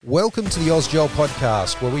Welcome to the AusGel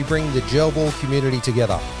podcast, where we bring the gel ball community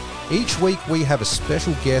together. Each week we have a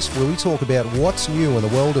special guest where we talk about what's new in the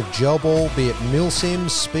world of gel ball, be it milsim,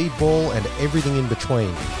 speedball, and everything in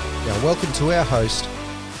between. Now, welcome to our host.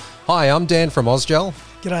 Hi, I'm Dan from AusGel.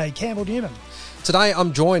 G'day, Campbell Newman. Today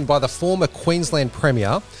I'm joined by the former Queensland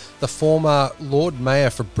Premier, the former Lord Mayor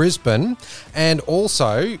for Brisbane, and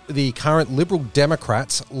also the current Liberal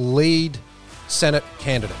Democrats' lead Senate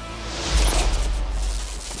candidate.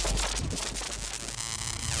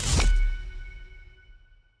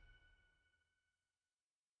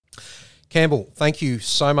 Campbell, thank you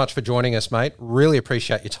so much for joining us, mate. Really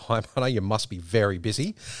appreciate your time. I know you must be very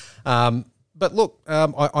busy. But look,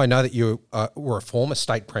 I know that you were a former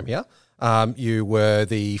state premier. You were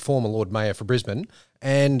the former Lord Mayor for Brisbane,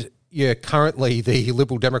 and you're currently the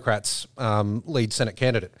Liberal Democrats' lead Senate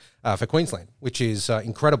candidate for Queensland, which is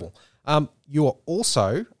incredible. You are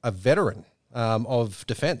also a veteran of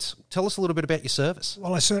defence. Tell us a little bit about your service.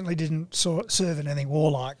 Well, I certainly didn't serve in anything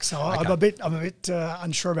warlike, so okay. I'm a bit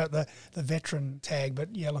unsure about the veteran tag.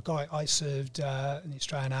 But yeah, look, I served in the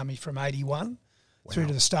Australian Army from 81 through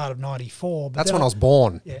to the start of 94. But that's when I was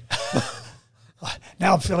born. Yeah.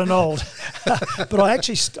 Now I'm feeling old. But I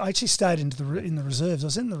actually stayed in the reserves. I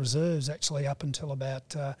was in the reserves actually up until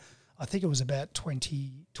about I think it was about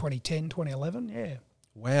 2010, 2011. Yeah.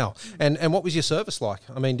 Wow. And what was your service like?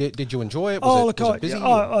 I mean, did you enjoy it? Was it busy?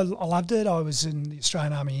 I loved it. I was in the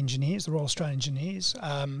Australian Army Engineers, the Royal Australian Engineers,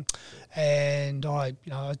 and I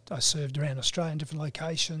served around Australia in different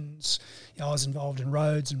locations. I was involved in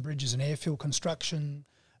roads and bridges and airfield construction,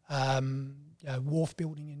 wharf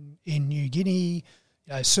building in New Guinea.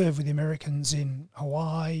 Served with the Americans in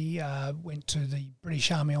Hawaii. Went to the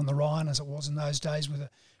British Army on the Rhine, as it was in those days, with the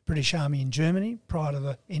British Army in Germany prior to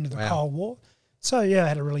the end of the Cold War. So, yeah, I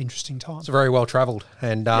had a really interesting time. It's very well-travelled.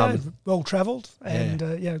 And well-travelled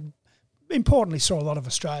and, importantly, saw a lot of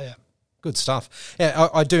Australia. Good stuff. Yeah,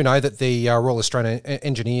 I do know that the Royal Australian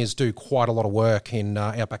Engineers do quite a lot of work in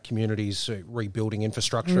outback communities, rebuilding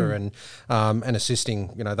infrastructure and assisting,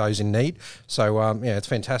 those in need. So, it's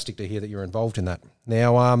fantastic to hear that you're involved in that.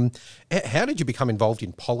 Now, how did you become involved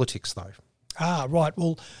in politics, though? Right.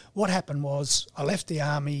 Well, what happened was I left the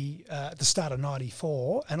Army at the start of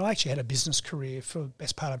 94, and I actually had a business career for the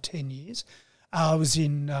best part of 10 years. I was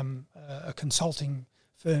in a consulting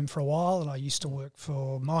firm for a while, and I used to work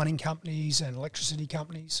for mining companies and electricity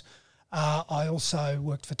companies. I also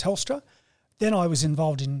worked for Telstra. Then I was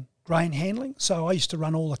involved in grain handling, so I used to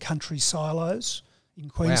run all the country silos in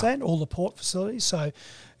Queensland, all the port facilities. So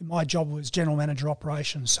my job was general manager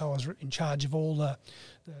operations, so I was in charge of all the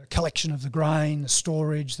collection of the grain, the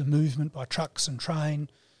storage, the movement by trucks and train,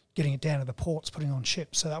 getting it down to the ports, putting on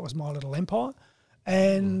ships. So that was my little empire.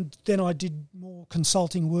 And then I did more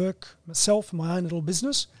consulting work myself in my own little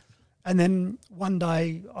business. And then one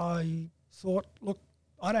day I thought, look,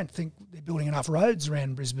 I don't think they're building enough roads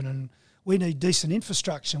around Brisbane, and we need decent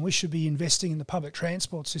infrastructure, and we should be investing in the public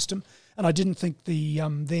transport system. And I didn't think the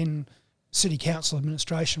then City Council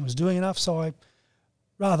administration was doing enough, so I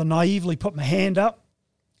rather naively put my hand up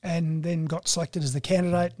and then got selected as the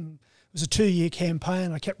candidate. And it was a 2-year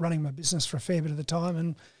campaign. I kept running my business for a fair bit of the time,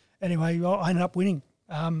 and anyway, I ended up winning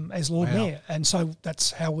as Lord Mayor. And so that's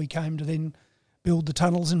how we came to then build the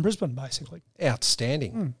tunnels in Brisbane, basically.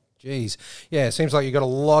 Outstanding. Geez. Yeah, it seems like you've got a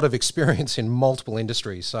lot of experience in multiple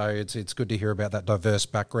industries, so it's good to hear about that diverse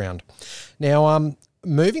background. Now,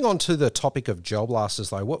 moving on to the topic of gel blasters,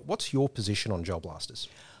 though, what's your position on gel blasters?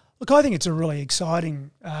 Look, I think it's a really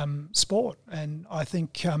exciting sport, and I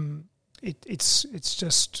think it's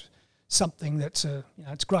just something that's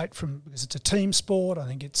it's great because it's a team sport. I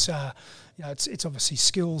think it's it's obviously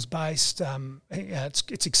skills based.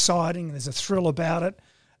 It's exciting. There's a thrill about it,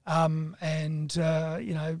 and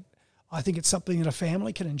I think it's something that a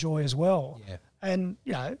family can enjoy as well. Yeah. And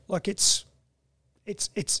it's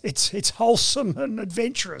wholesome and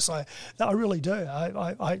adventurous. I really do.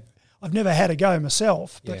 I've never had a go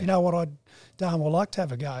myself, but you know what? I'd darn well like to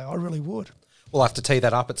have a go. I really would. We'll have to tee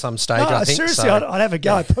that up at some stage, I think. Seriously, so. I'd have a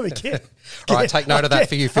go. Probably get All right, take note of that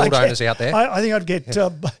for you field owners out there. I think I'd get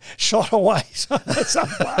shot away,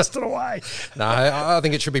 blasted away. No, I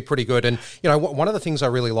think it should be pretty good. And, one of the things I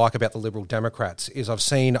really like about the Liberal Democrats is I've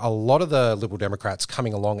seen a lot of the Liberal Democrats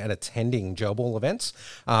coming along and attending gel ball events.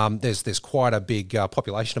 There's quite a big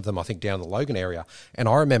population of them, I think, down in the Logan area. And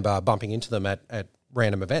I remember bumping into them at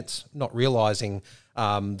random events, not realising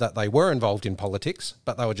that they were involved in politics,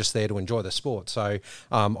 but they were just there to enjoy the sport. So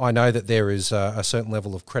I know that there is a certain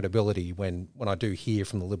level of credibility when I do hear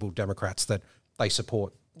from the Liberal Democrats that they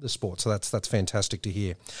support the sport. So that's fantastic to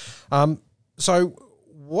hear. So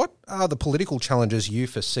What are the political challenges you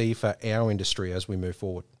foresee for our industry as we move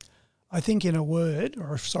forward? I think in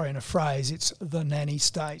a phrase, it's the nanny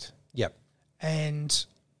state. Yep. And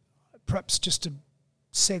perhaps just to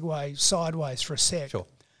segue sideways for a sec. Sure.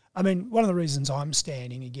 I mean, one of the reasons I'm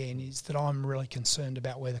standing again is that I'm really concerned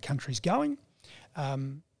about where the country's going. I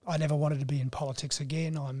never wanted to be in politics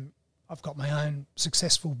again. I've got my own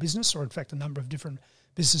successful business, or in fact a number of different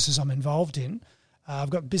businesses I'm involved in.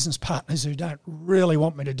 I've got business partners who don't really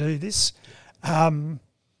want me to do this. But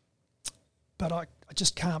I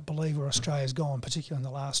just can't believe where Australia's gone, particularly in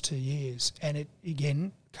the last 2 years. And it,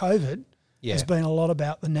 again, COVID has been a lot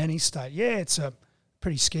about the nanny state. Yeah, it's a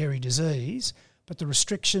pretty scary disease, but the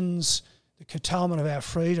restrictions, the curtailment of our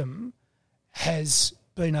freedom has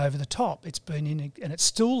been over the top. It's been in, and it's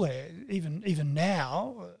still there, even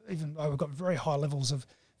now, even though we've got very high levels of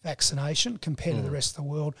vaccination compared to the rest of the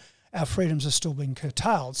world, our freedoms are still being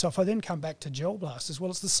curtailed. So if I then come back to gel blasters, well,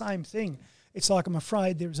 it's the same thing. It's like I'm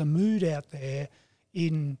afraid there is a mood out there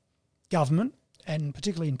in government and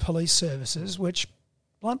particularly in police services, which,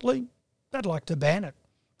 bluntly, they'd like to ban it.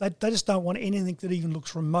 They just don't want anything that even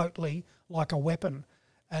looks remotely like a weapon.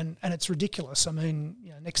 And it's ridiculous. I mean,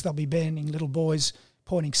 next they'll be banning little boys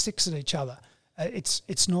pointing sticks at each other.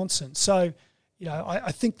 It's nonsense. So,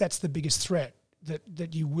 I think that's the biggest threat,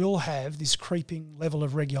 that you will have this creeping level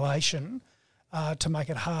of regulation to make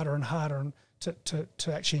it harder and harder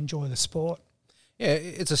to actually enjoy the sport. Yeah,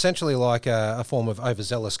 it's essentially like a form of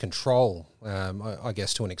overzealous control, I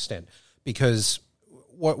guess, to an extent, because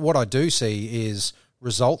what I do see is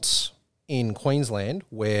results in Queensland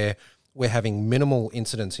where we're having minimal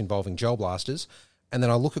incidents involving gel blasters, and then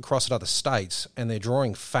I look across at other states and they're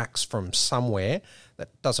drawing facts from somewhere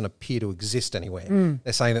that doesn't appear to exist anywhere.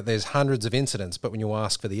 They're saying that there's hundreds of incidents, but when you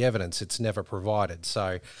ask for the evidence, it's never provided.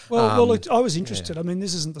 So, look, I was interested. Yeah. I mean,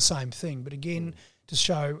 this isn't the same thing, but again, to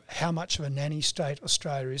show how much of a nanny state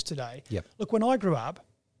Australia is today. Yep. Look, when I grew up,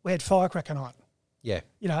 we had firecracker night. Yeah.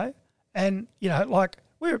 And like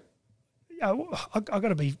we're. I've got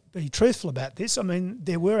to be truthful about this. I mean,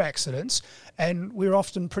 there were accidents, and we're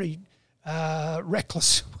often pretty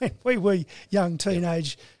reckless when we were young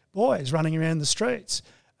teenage boys running around the streets.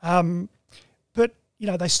 But,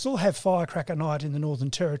 they still have firecracker night in the Northern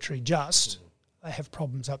Territory just. They have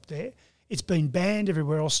problems up there. It's been banned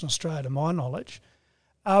everywhere else in Australia, to my knowledge.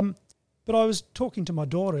 But I was talking to my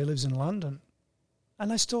daughter who lives in London, and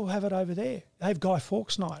they still have it over there. They have Guy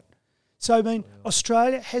Fawkes night. So, I mean,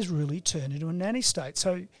 Australia has really turned into a nanny state.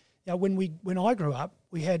 So, when I grew up,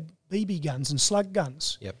 we had BB guns and slug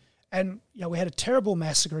guns. Yep. And, we had a terrible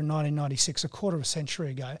massacre in 1996, a quarter of a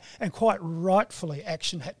century ago, and quite rightfully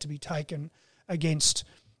action had to be taken against,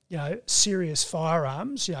 serious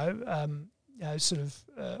firearms,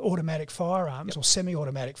 automatic firearms or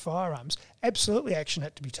semi-automatic firearms. Absolutely action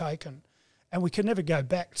had to be taken. And we can never go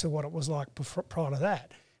back to what it was like prior to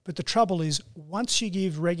that. But the trouble is, once you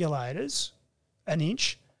give regulators an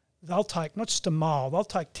inch, they'll take not just a mile, they'll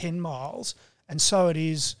take 10 miles. And so it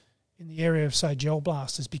is in the area of, say, gel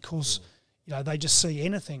blasters, because, they just see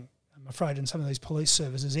anything, I'm afraid, in some of these police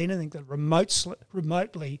services, anything that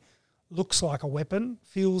remotely looks like a weapon,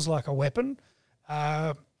 feels like a weapon,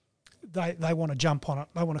 they want to jump on it,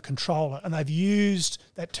 they want to control it. And they've used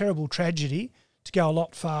that terrible tragedy to go a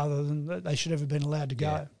lot farther than they should have been allowed to go.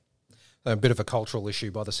 Yeah. A bit of a cultural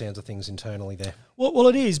issue by the sounds of things internally there. Well,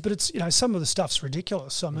 it is, but it's some of the stuff's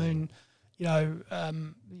ridiculous. I mean,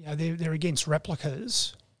 they're against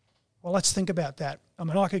replicas. Well, let's think about that. I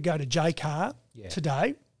mean, I could go to JCar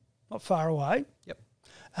today, not far away. Yep.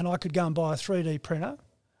 And I could go and buy a 3D printer,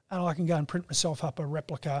 and I can go and print myself up a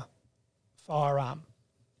replica firearm.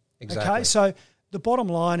 Exactly. Okay, so the bottom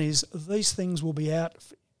line is these things will be out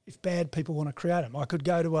if bad people want to create them. I could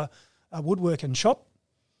go to a woodworking shop.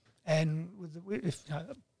 And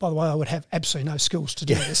by the way, I would have absolutely no skills to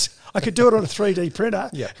do this. I could do it on a 3D printer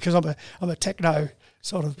because I'm a techno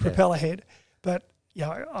sort of propeller head. But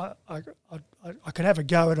I could have a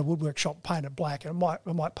go at a woodwork shop, paint it black, and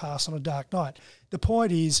I might pass on a dark night. The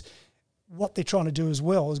point is, what they're trying to do as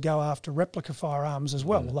well is go after replica firearms as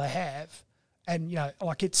well. Well, they have, and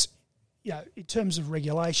in terms of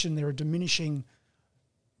regulation, there are diminishing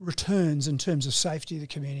returns in terms of safety of the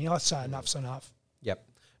community. I say enough's enough. Yep.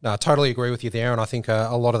 No, I totally agree with you there, and I think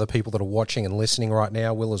a lot of the people that are watching and listening right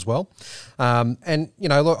now will as well. Look,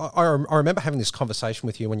 I remember having this conversation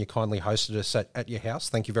with you when you kindly hosted us at your house.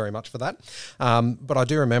 Thank you very much for that. But I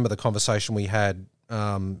do remember the conversation we had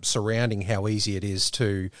surrounding how easy it is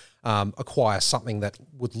to acquire something that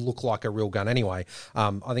would look like a real gun anyway.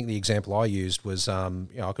 I think the example I used was,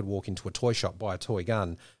 I could walk into a toy shop, buy a toy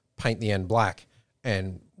gun, paint the end black,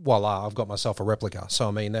 and voila, I've got myself a replica. So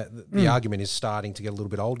I mean, the argument is starting to get a little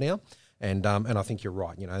bit old now, and I think you're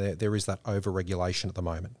right. You know, there is that over-regulation at the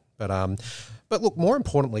moment. But look, more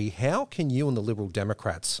importantly, how can you and the Liberal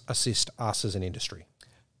Democrats assist us as an industry?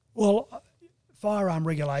 Well, firearm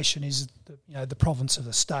regulation is the province of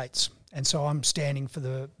the states, and so I'm standing for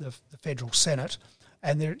the federal Senate,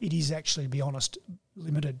 and it is actually, to be honest,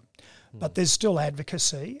 limited. But there's still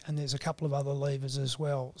advocacy, and there's a couple of other levers as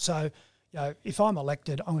well. So, if I'm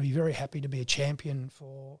elected, I'm going to be very happy to be a champion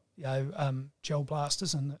for gel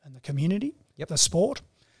blasters and the community, the sport.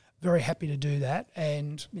 Very happy to do that,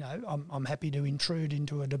 and I'm happy to intrude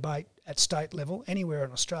into a debate at state level anywhere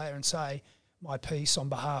in Australia and say my piece on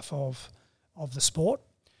behalf of the sport.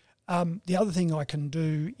 The other thing I can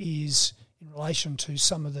do is in relation to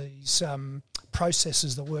some of these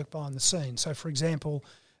processes that work behind the scenes. So, for example,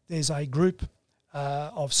 there's a group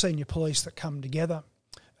of senior police that come together,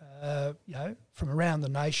 from around the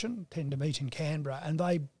nation, tend to meet in Canberra, and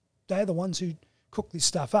they're the ones who cook this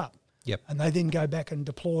stuff up. Yep. And they then go back and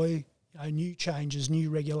deploy new changes, new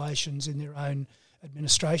regulations in their own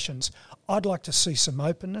administrations. I'd like to see some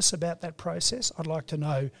openness about that process. I'd like to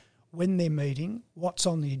know when they're meeting, what's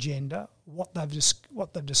on the agenda, what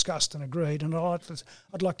they've discussed and agreed, and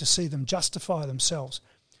I'd like to see them justify themselves.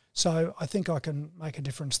 So I think I can make a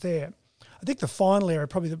difference there. I think the final area,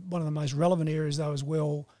 probably one of the most relevant areas though as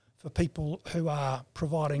well for people who are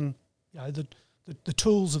providing the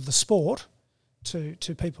tools of the sport to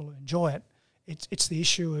people who enjoy it, it's the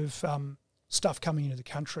issue of stuff coming into the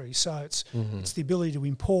country. So it's the ability to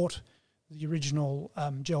import the original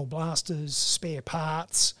gel blasters, spare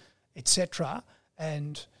parts, etc.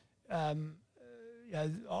 And I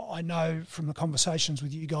know from the conversations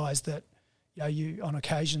with you guys that you on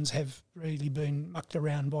occasions have really been mucked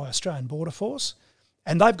around by Australian Border Force,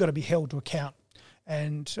 and they've got to be held to account.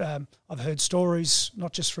 And I've heard stories,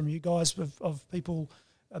 not just from you guys, of people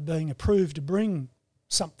being approved to bring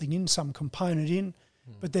something in, some component in,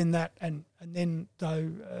 but then that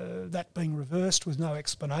that being reversed with no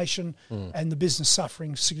explanation and the business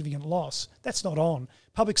suffering significant loss. That's not on.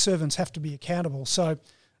 Public servants have to be accountable. So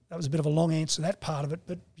that was a bit of a long answer to that part of it,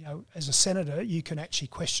 but as a senator, you can actually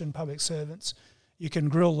question public servants. You can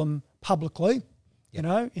grill them publicly,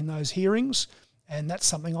 in those hearings, and that's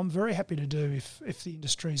something I'm very happy to do if the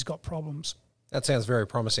industry's got problems. That sounds very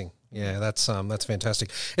promising. Yeah, that's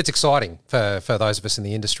fantastic. It's exciting for those of us in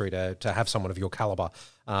the industry to have someone of your calibre,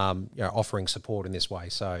 offering support in this way.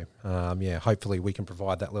 So, hopefully we can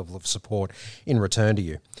provide that level of support in return to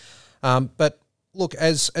you. But look,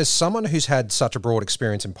 as someone who's had such a broad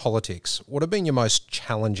experience in politics, what have been your most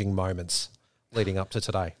challenging moments leading up to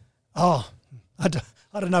today? Oh, I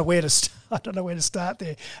don't know where to start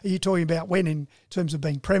there. Are you talking about when in terms of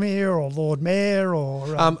being Premier or Lord Mayor or?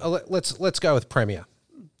 Let's go with Premier.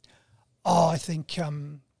 I think,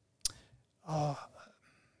 I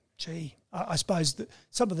suppose that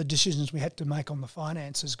some of the decisions we had to make on the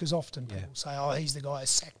finances, because often people say, he's the guy who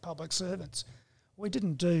sacked public servants. We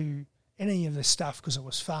didn't do any of this stuff because it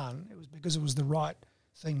was fun. It was because it was the right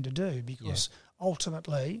thing to do, because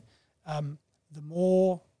ultimately the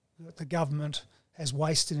more that the government has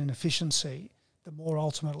wasted in efficiency, the more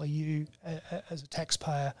ultimately you, as a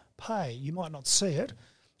taxpayer, pay. You might not see it,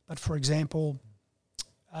 but for example,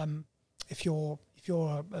 if you're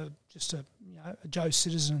just a Joe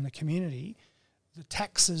citizen in the community, the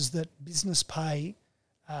taxes that business pay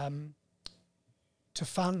to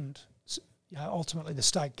fund, ultimately the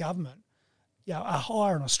state government, are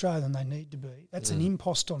higher in Australia than they need to be. That's an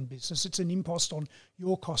impost on business. It's an impost on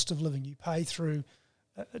your cost of living. You pay through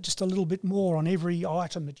just a little bit more on every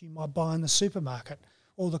item that you might buy in the supermarket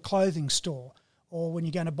or the clothing store, or when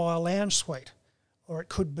you're going to buy a lounge suite, or it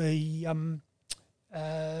could be,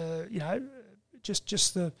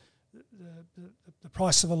 just the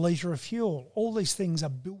price of a litre of fuel. All these things are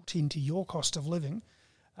built into your cost of living,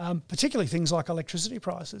 particularly things like electricity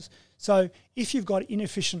prices. So if you've got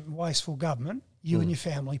inefficient and wasteful government, you and your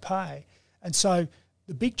family pay. And so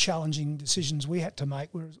the big challenging decisions we had to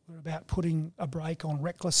make were about putting a brake on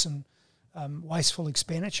reckless and wasteful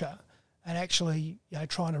expenditure, and actually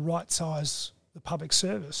trying to right-size the public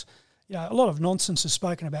service. A lot of nonsense is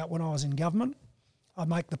spoken about when I was in government. I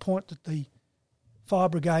make the point that the fire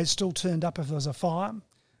brigade still turned up if there was a fire.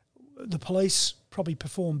 The police probably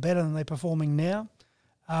perform better than they're performing now.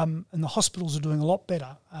 And the hospitals are doing a lot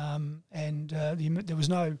better. There was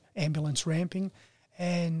no ambulance ramping,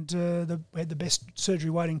 and we had the best surgery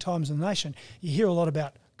waiting times in the nation. You hear a lot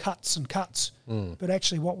about cuts, but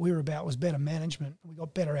actually what we were about was better management. We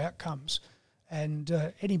got better outcomes. And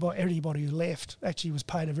anybody who left actually was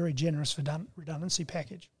paid a very generous redundancy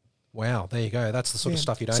package. Wow, there you go. That's the sort of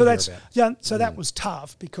stuff you don't so hear that's, about. Yeah, so that was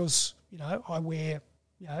tough because, I wear,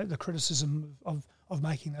 the criticism of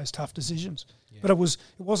making those tough decisions. Yeah. But it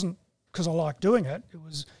wasn't because I liked doing it. It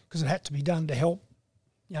was because it had to be done to help,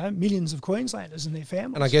 millions of Queenslanders and their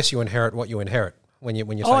families. And I guess you inherit what you inherit when you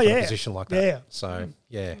take on a position like that. Yeah. So,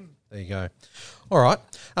 there you go. All right.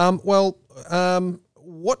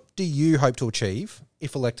 What do you hope to achieve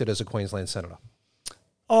if elected as a Queensland Senator?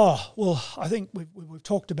 Oh, well, I think we've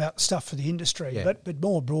talked about stuff for the industry, but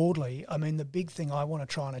more broadly, I mean, the big thing I want to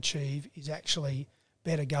try and achieve is actually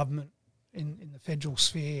better government in the federal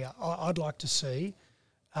sphere. I'd like to see,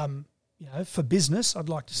 for business, I'd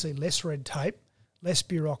like to see less red tape, less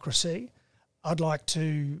bureaucracy. I'd like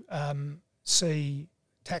to see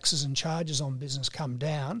taxes and charges on business come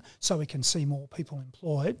down so we can see more people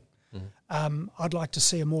employed. I'd like to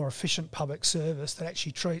see a more efficient public service that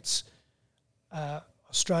actually treats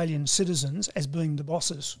Australian citizens as being the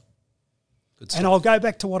bosses. And I'll go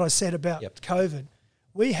back to what I said about COVID.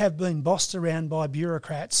 We have been bossed around by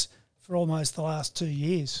bureaucrats for almost the last 2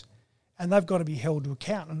 years, and they've got to be held to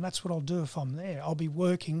account, and that's what I'll do if I'm there. I'll be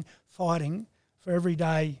working, fighting for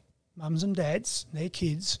everyday mums and dads and their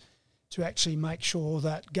kids to actually make sure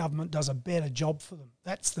that government does a better job for them.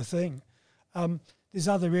 That's the thing. There's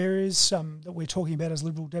other areas that we're talking about as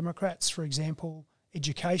Liberal Democrats, for example,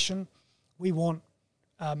 education. We want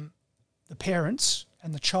the parents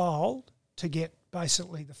and the child to get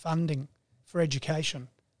basically the funding for education.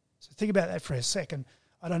 So think about that for a second.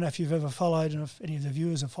 I don't know if you've ever followed, and if any of the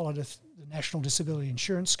viewers have followed the National Disability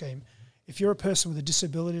Insurance Scheme. If you're a person with a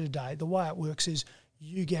disability today, the way it works is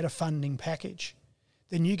you get a funding package.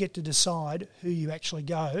 Then you get to decide who you actually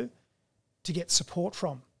go to get support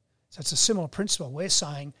from. So it's a similar principle. We're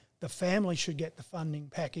saying the family should get the funding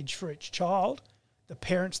package for each child. The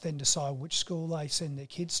parents then decide which school they send their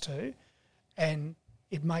kids to, and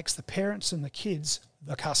it makes the parents and the kids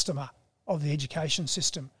the customer of the education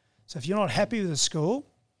system. So if you're not happy with the school,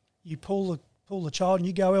 you pull the child and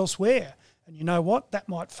you go elsewhere. And you know what? That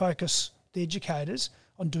might focus the educators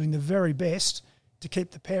on doing the very best to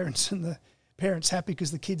keep the parents and the parents happy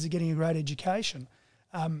because the kids are getting a great education.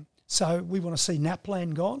 So we want to see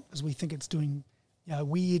NAPLAN gone because we think it's doing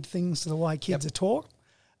weird things to the way kids are taught.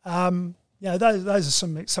 Those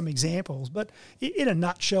are some examples. But in a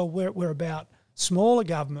nutshell, we're about smaller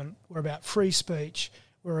government, we're about free speech,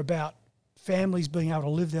 we're about families being able to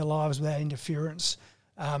live their lives without interference.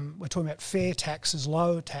 We're talking about fair taxes,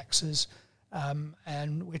 lower taxes,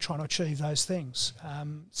 and we're trying to achieve those things.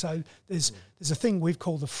 So there's a thing we've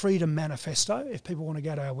called the Freedom Manifesto. If people want to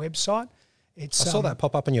go to our website, I saw that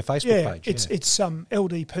pop up on your Facebook page. It's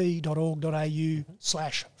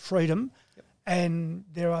ldp.org.au/freedom, and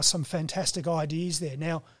there are some fantastic ideas there.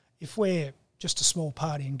 Now, if we're just a small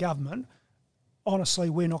party in government, honestly,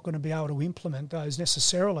 we're not going to be able to implement those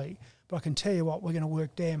necessarily. But I can tell you what, we're going to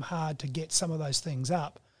work damn hard to get some of those things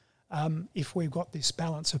up if we've got this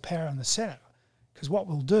balance of power in the Senate. Because what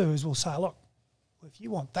we'll do is we'll say, look, if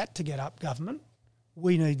you want that to get up, government,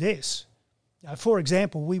 we need this. For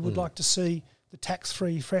example, we would like to see the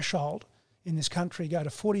tax-free threshold in this country go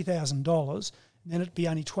to $40,000, and then it'd be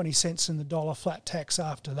only 20 cents in the dollar flat tax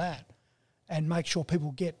after that, and make sure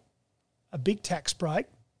people get a big tax break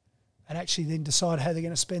and actually then decide how they're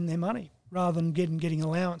going to spend their money rather than getting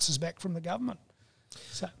allowances back from the government.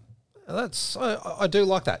 So I do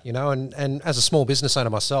like that, and as a small business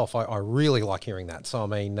owner myself, I really like hearing that. So, I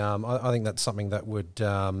mean, I think that's something that would,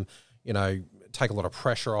 take a lot of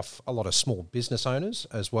pressure off a lot of small business owners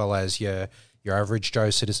as well as your average Joe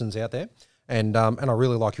citizens out there. And I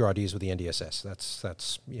really like your ideas with the NDSS.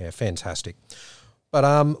 That's fantastic. But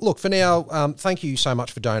look, for now, thank you so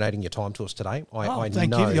much for donating your time to us today. Thank you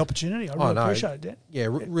for the opportunity. I really appreciate it, Dan. Yeah,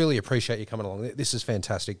 really appreciate you coming along. This is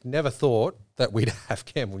fantastic. Never thought that we'd have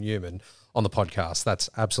Campbell Newman on the podcast. That's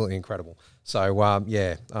absolutely incredible. So,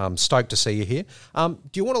 stoked to see you here. Do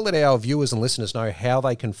you want to let our viewers and listeners know how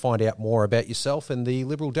they can find out more about yourself and the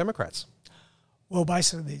Liberal Democrats? Well,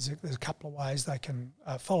 basically, there's a couple of ways they can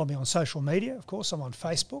follow me on social media. Of course, I'm on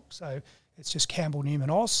Facebook, so it's just Campbell Newman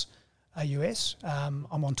Aus. AUS. I'm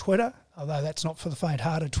on Twitter, although that's not for the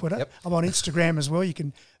faint-hearted Twitter. Yep. I'm on Instagram as well. You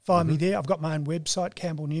can find me there. I've got my own website,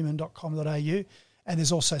 campbellnewman.com.au, and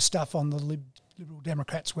there's also stuff on the Liberal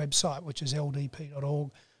Democrats website, which is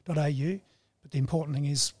ldp.org.au. But the important thing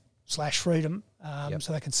is /freedom,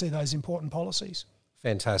 so they can see those important policies.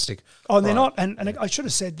 Fantastic. Oh, and they're not, and I should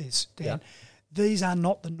have said this, Dan. Yeah. These are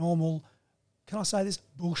not the normal, can I say this,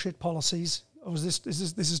 bullshit policies. Or is this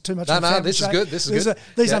too much? No, this is good.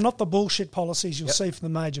 These are not the bullshit policies you'll see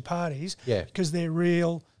from the major parties. Yeah. Because they're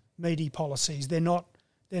real meaty policies. They're not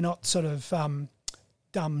sort of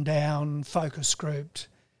dumbed down, focus grouped.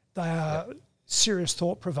 They are serious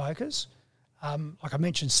thought provokers. Like I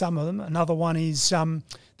mentioned some of them. Another one is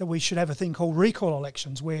that we should have a thing called recall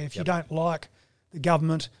elections, where if you don't like the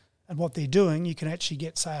government and what they're doing, you can actually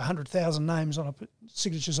get, say, 100,000 names on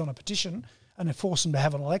signatures on a petition and then force them to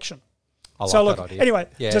have an election. I like that idea. Anyway,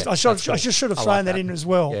 Yeah, I just should have thrown that in as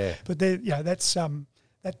well. Yeah. But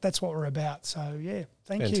that's what we're about. So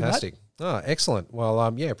thank you, Fantastic. mate. Oh, excellent. Well,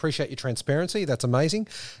 appreciate your transparency. That's amazing.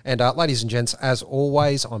 And ladies and gents, as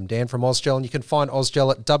always, I'm Dan from Ozgel, and you can find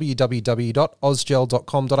Ozgel at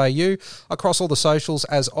www.ozgel.com.au, across all the socials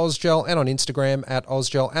as Ozgel, and on Instagram at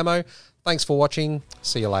OzgelAmmo. Thanks for watching.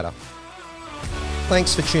 See you later.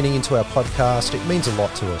 Thanks for tuning into our podcast. It means a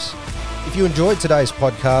lot to us. If you enjoyed today's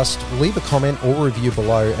podcast, leave a comment or review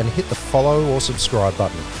below and hit the follow or subscribe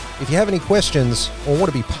button. If you have any questions or want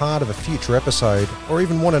to be part of a future episode, or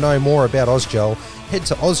even want to know more about Ozgel, head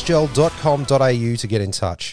to ozgel.com.au to get in touch.